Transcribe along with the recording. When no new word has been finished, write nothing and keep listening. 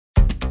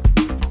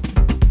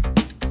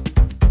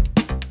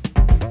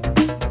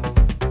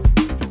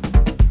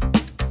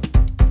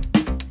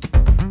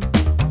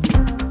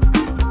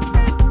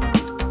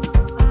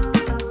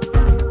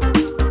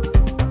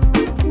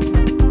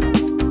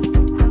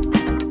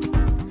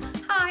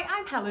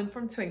Helen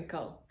from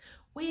Twinkl.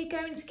 We're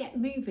going to get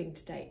moving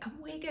today and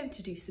we're going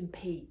to do some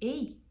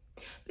PE.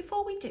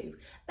 Before we do,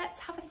 let's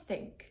have a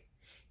think.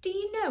 Do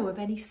you know of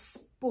any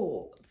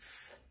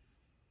sports?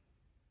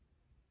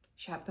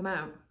 Shout them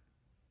out.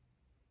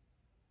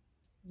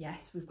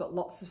 Yes, we've got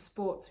lots of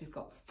sports. We've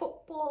got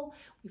football,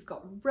 we've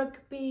got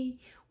rugby,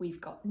 we've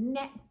got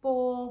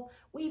netball,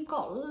 we've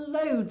got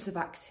loads of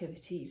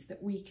activities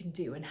that we can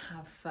do and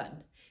have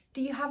fun.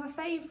 Do you have a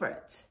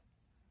favourite?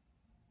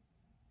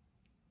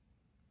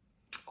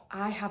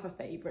 I have a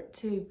favourite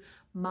too.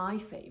 My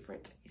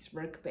favourite is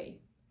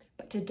rugby.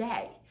 But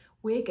today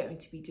we're going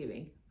to be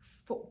doing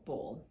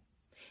football.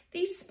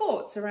 These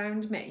sports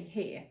around me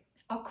here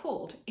are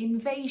called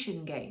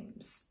invasion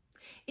games.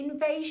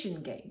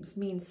 Invasion games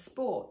means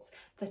sports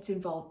that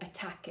involve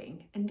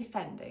attacking and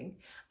defending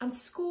and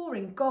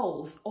scoring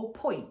goals or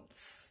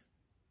points.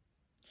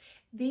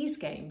 These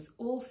games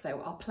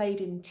also are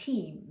played in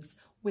teams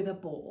with a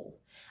ball,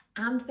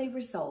 and they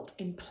result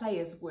in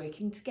players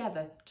working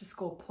together to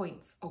score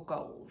points or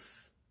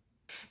goals.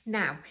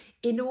 Now,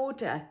 in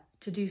order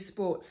to do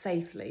sports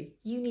safely,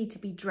 you need to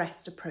be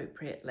dressed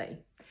appropriately.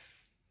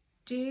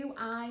 Do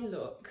I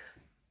look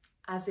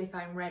as if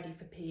I'm ready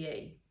for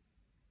PE?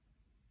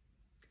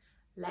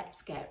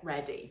 Let's get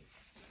ready.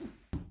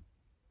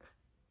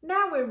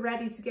 Now we're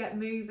ready to get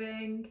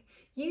moving.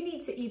 You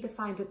need to either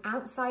find an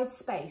outside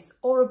space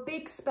or a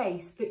big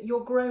space that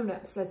your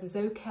grown-up says is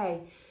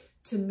okay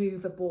to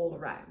move a ball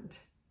around.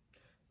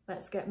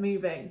 Let's get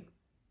moving.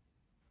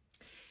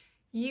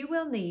 You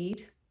will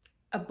need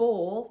a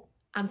ball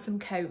and some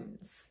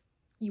cones.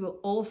 You will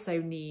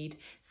also need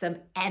some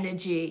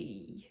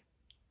energy.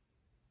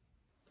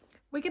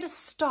 We're going to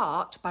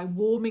start by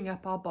warming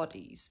up our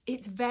bodies.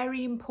 It's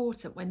very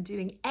important when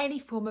doing any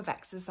form of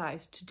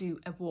exercise to do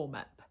a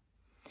warm-up.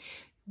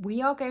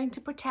 We are going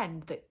to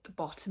pretend that the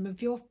bottom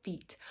of your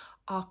feet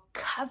are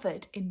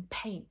covered in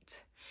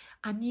paint,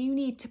 and you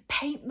need to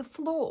paint the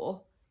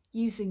floor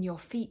using your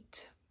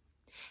feet.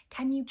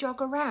 Can you jog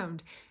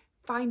around,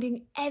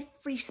 finding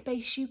every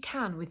space you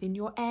can within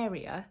your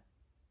area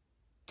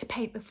to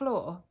paint the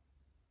floor?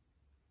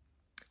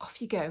 Off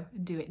you go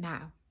and do it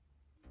now.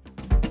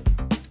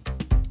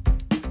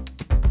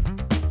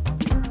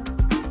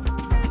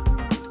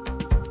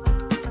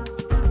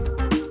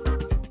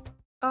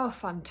 Oh,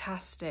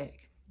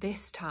 fantastic.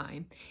 This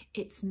time,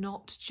 it's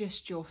not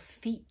just your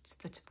feet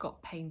that have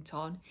got paint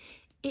on,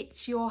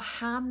 it's your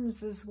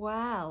hands as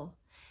well.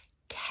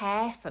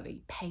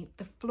 Carefully paint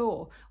the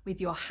floor with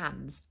your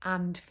hands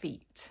and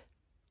feet.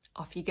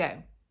 Off you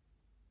go.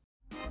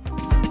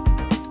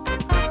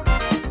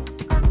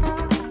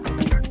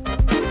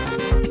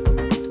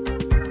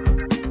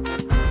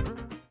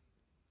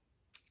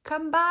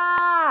 Come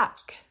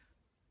back.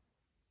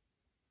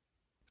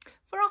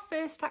 For our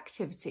first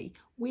activity,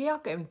 we are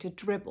going to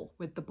dribble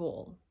with the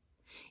ball.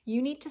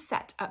 You need to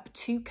set up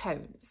 2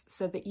 cones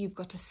so that you've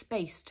got a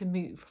space to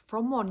move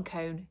from one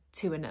cone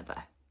to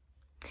another.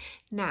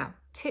 Now,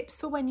 tips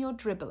for when you're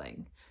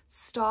dribbling.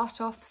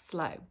 Start off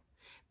slow.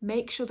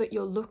 Make sure that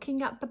you're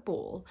looking at the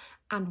ball,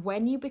 and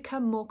when you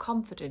become more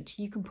confident,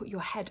 you can put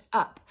your head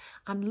up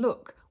and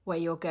look where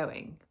you're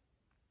going.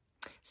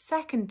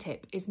 Second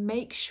tip is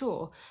make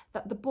sure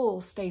that the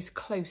ball stays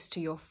close to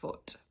your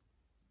foot.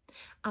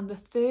 And the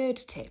third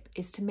tip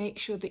is to make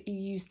sure that you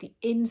use the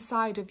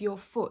inside of your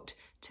foot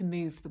to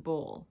move the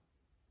ball.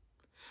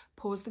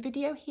 Pause the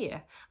video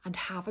here and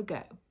have a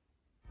go.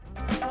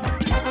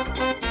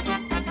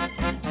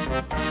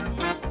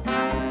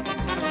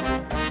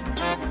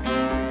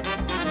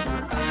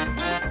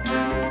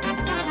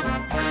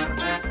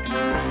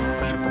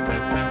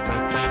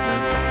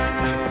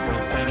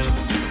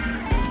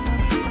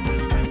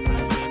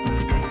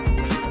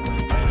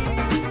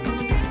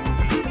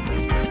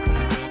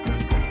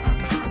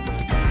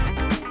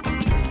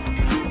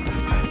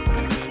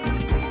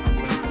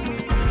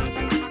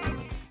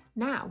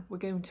 Now we're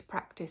going to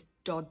practice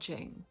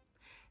dodging.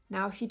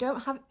 Now, if you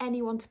don't have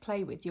anyone to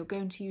play with, you're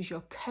going to use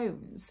your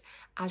cones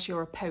as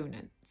your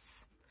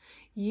opponents.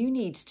 You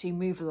need to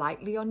move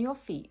lightly on your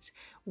feet,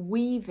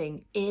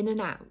 weaving in and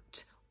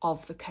out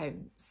of the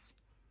cones.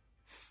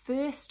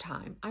 First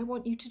time, I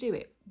want you to do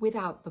it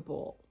without the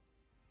ball.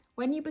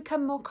 When you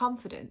become more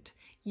confident,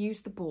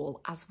 use the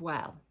ball as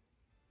well.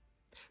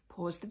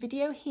 Pause the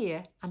video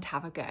here and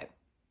have a go.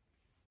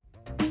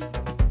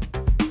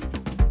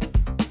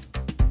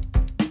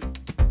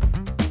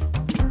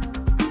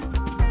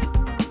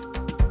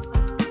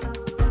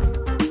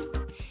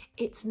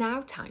 It's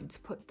now time to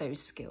put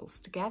those skills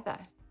together.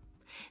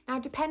 Now,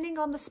 depending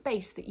on the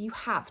space that you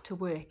have to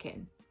work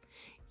in,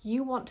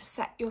 you want to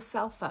set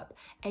yourself up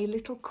a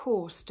little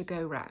course to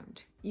go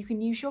round. You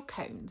can use your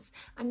cones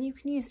and you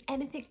can use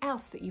anything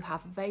else that you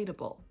have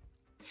available.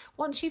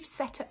 Once you've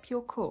set up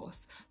your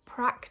course,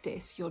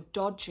 practice your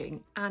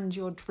dodging and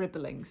your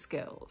dribbling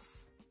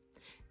skills.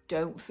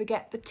 Don't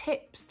forget the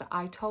tips that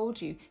I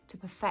told you to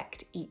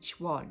perfect each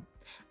one.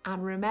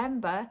 And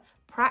remember,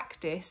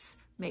 practice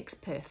makes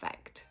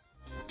perfect.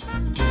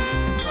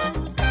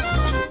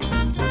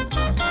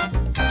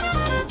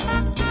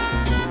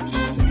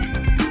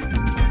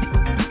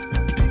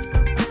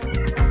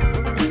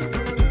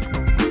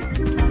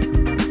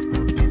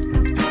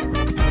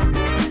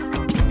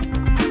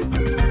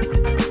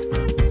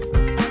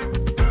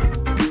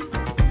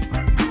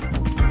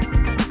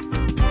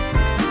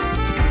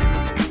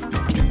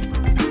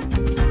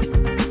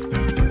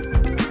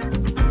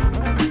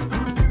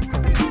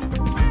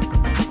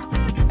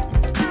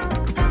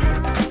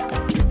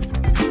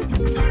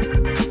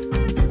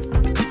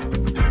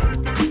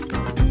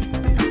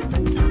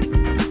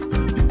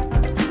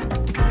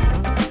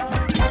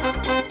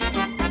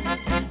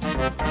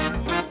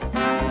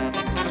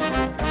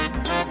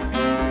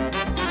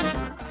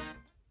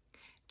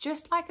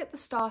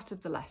 start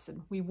of the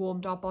lesson, we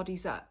warmed our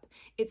bodies up.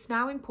 It's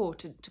now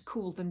important to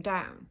cool them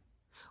down.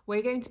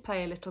 We're going to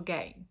play a little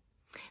game.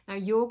 Now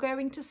you're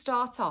going to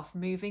start off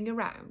moving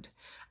around,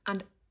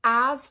 and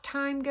as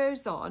time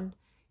goes on,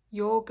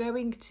 you're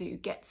going to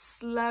get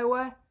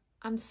slower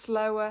and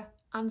slower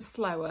and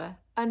slower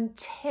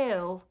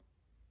until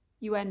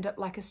you end up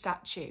like a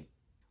statue.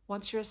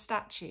 Once you're a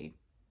statue,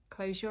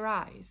 close your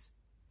eyes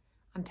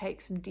and take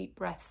some deep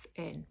breaths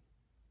in.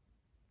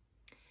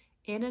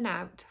 In and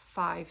out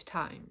 5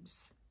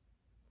 times.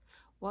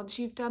 Once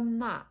you've done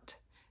that,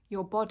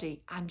 your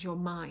body and your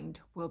mind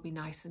will be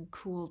nice and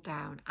cooled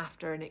down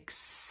after an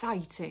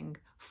exciting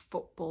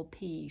football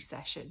PE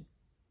session.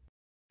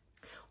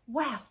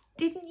 Well,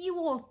 didn't you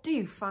all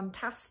do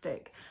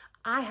fantastic?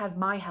 I had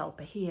my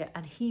helper here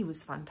and he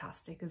was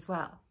fantastic as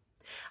well.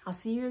 I'll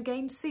see you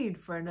again soon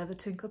for another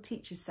Twinkl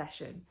Teaches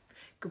session.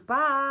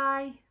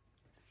 Goodbye.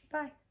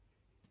 Bye.